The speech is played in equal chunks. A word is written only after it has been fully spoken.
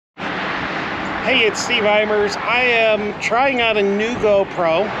Hey, it's Steve Eimers. I am trying out a new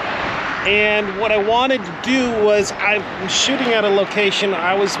GoPro, and what I wanted to do was, I'm shooting at a location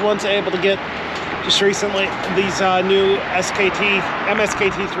I was once able to get just recently these new MSKT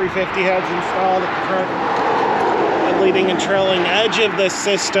 350 heads installed at the front, leading and trailing edge of this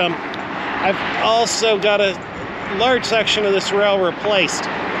system. I've also got a large section of this rail replaced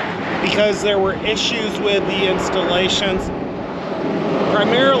because there were issues with the installations,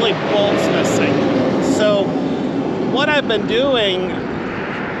 primarily bolts missing. So what I've been doing,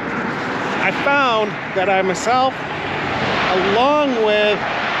 I found that I myself, along with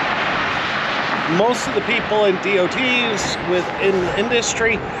most of the people in DOTs within the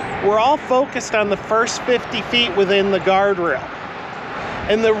industry, we're all focused on the first 50 feet within the guardrail.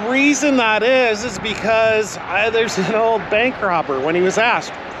 And the reason that is because there's an old bank robber, when he was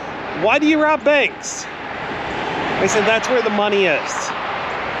asked, "Why do you rob banks?" I said, "That's where the money is."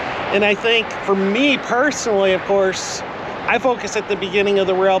 And I think for me personally, of course, I focus at the beginning of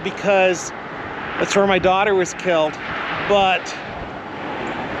the rail because that's where my daughter was killed. But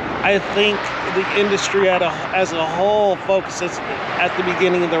I think the industry as a whole focuses at the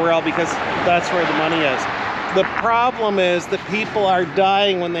beginning of the rail because that's where the money is. The problem is that people are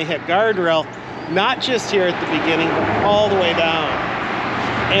dying when they hit guardrail, not just here at the beginning, but all the way down.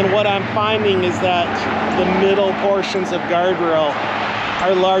 And what I'm finding is that the middle portions of guardrail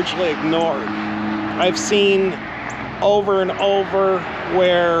are largely ignored. I've seen over and over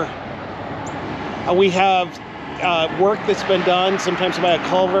where we have work that's been done, sometimes by a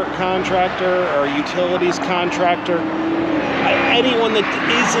culvert contractor or a utilities contractor. Anyone that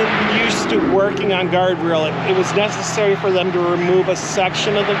isn't used to working on guardrail, it was necessary for them to remove a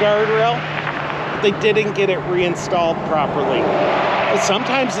section of the guardrail. They didn't get it reinstalled properly.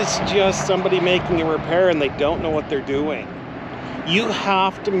 Sometimes it's just somebody making a repair and they don't know what they're doing. You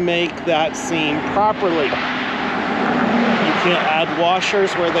have to make that seam properly. You can't add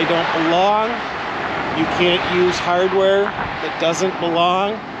washers where they don't belong. You can't use hardware that doesn't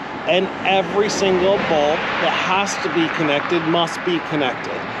belong. And every single bolt that has to be connected must be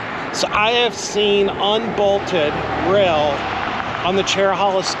connected. So I have seen unbolted rail on the Cherry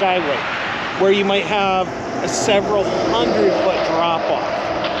Hollow Skyway where you might have a several 100-foot drop off.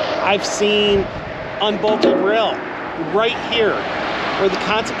 I've seen unbolted rail right here where the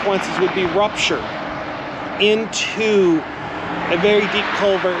consequences would be rupture into a very deep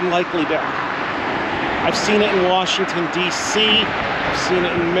culvert and likely death. I've seen it in Washington, D.C. I've seen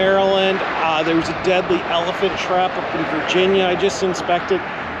it in Maryland. There was a deadly elephant trap up in Virginia I just inspected.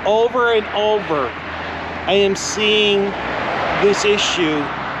 Over and over, I am seeing this issue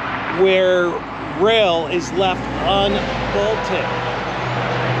where rail is left unbolted.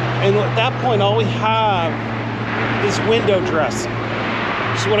 And at that point, all we have is window dressing.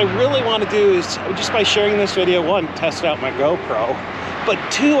 So what I really want to do is, just by sharing this video, one, test out my GoPro, but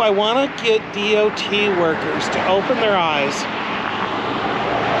two, I want to get DOT workers to open their eyes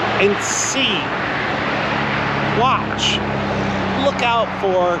and see, watch, look out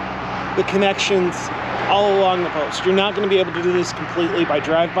for the connections all along the post. You're not going to be able to do this completely by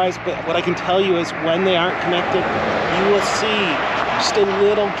drive-bys, but what I can tell you is when they aren't connected, you will see just a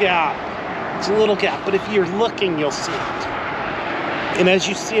little gap. It's a little gap, but if you're looking, you'll see it. And as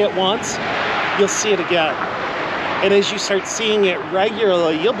you see it once, you'll see it again. And as you start seeing it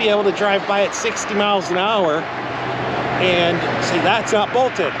regularly, you'll be able to drive by at 60 miles an hour and say, that's not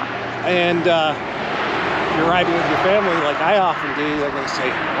bolted. And if you're riding with your family, like I often do, they're going to say,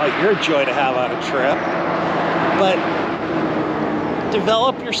 well, you're a joy to have on a trip. But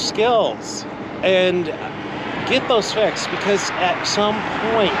develop your skills and get those fixed, because at some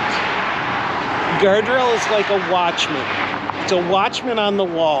point, guardrail is like a watchman. It's a watchman on the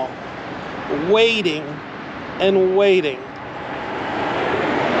wall, waiting and waiting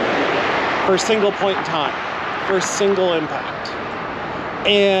for a single point in time, for a single impact.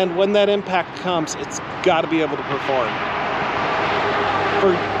 And when that impact comes, it's got to be able to perform.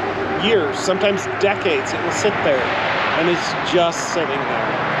 For years, sometimes decades, it will sit there and it's just sitting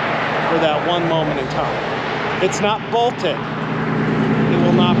there for that one moment in time. If it's not bolted, it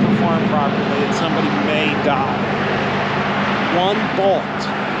will not perform properly and somebody may die. One bolt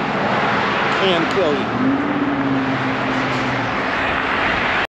can kill you.